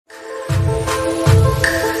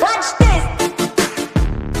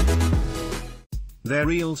their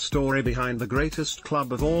real story behind the greatest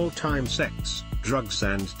club of all time: sex, drugs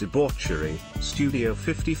and debauchery. Studio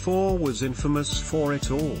 54 was infamous for it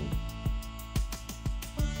all.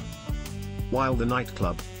 While the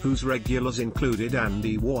nightclub, whose regulars included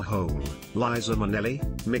Andy Warhol, Liza Minnelli,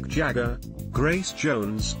 Mick Jagger, Grace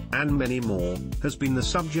Jones, and many more, has been the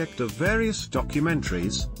subject of various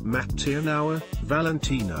documentaries: Matt Tyrnauer,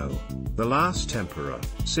 Valentino, The Last Emperor,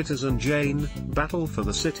 Citizen Jane, Battle for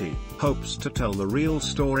the City, hopes to tell the real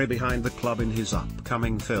story behind the club in his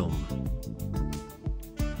upcoming film.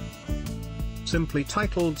 Simply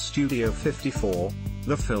titled Studio 54,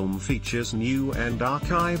 the film features new and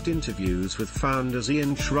archived interviews with founders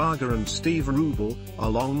Ian Schrager and Steve Rubel,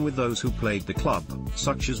 along with those who played the club,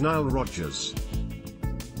 such as Nile Rodgers.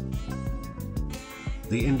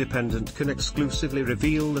 The Independent can exclusively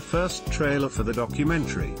reveal the first trailer for the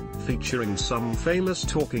documentary, featuring some famous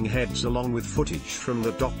talking heads along with footage from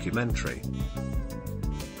the documentary.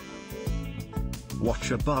 Watch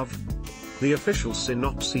above. The official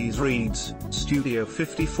synopsis reads, Studio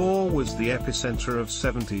 54 was the epicenter of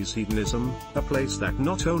 70s hedonism, a place that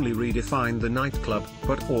not only redefined the nightclub,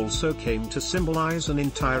 but also came to symbolize an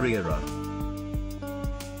entire era.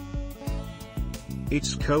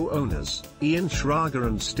 Its co-owners, Ian Schrager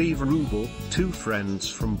and Steve Rubel, two friends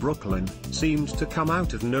from Brooklyn, seemed to come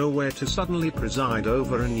out of nowhere to suddenly preside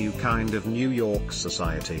over a new kind of New York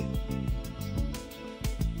society.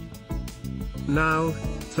 Now,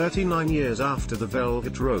 39 years after the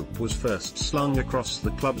velvet rope was first slung across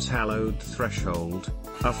the club's hallowed threshold,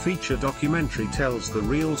 a feature documentary tells the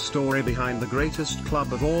real story behind the greatest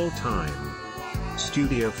club of all time.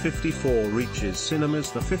 Studio 54 reaches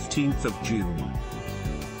cinemas the 15th of June.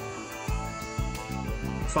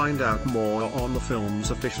 Find out more on the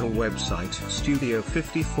film's official website,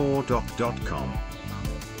 studio54doc.com.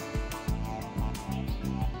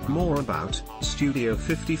 More about Studio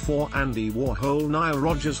 54. Andy Warhol, Nile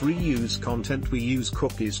Rodgers reuse content. We use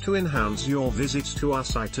cookies to enhance your visits to our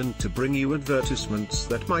site and to bring you advertisements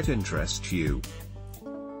that might interest you.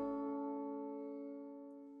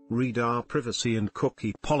 Read our privacy and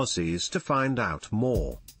cookie policies to find out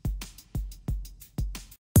more.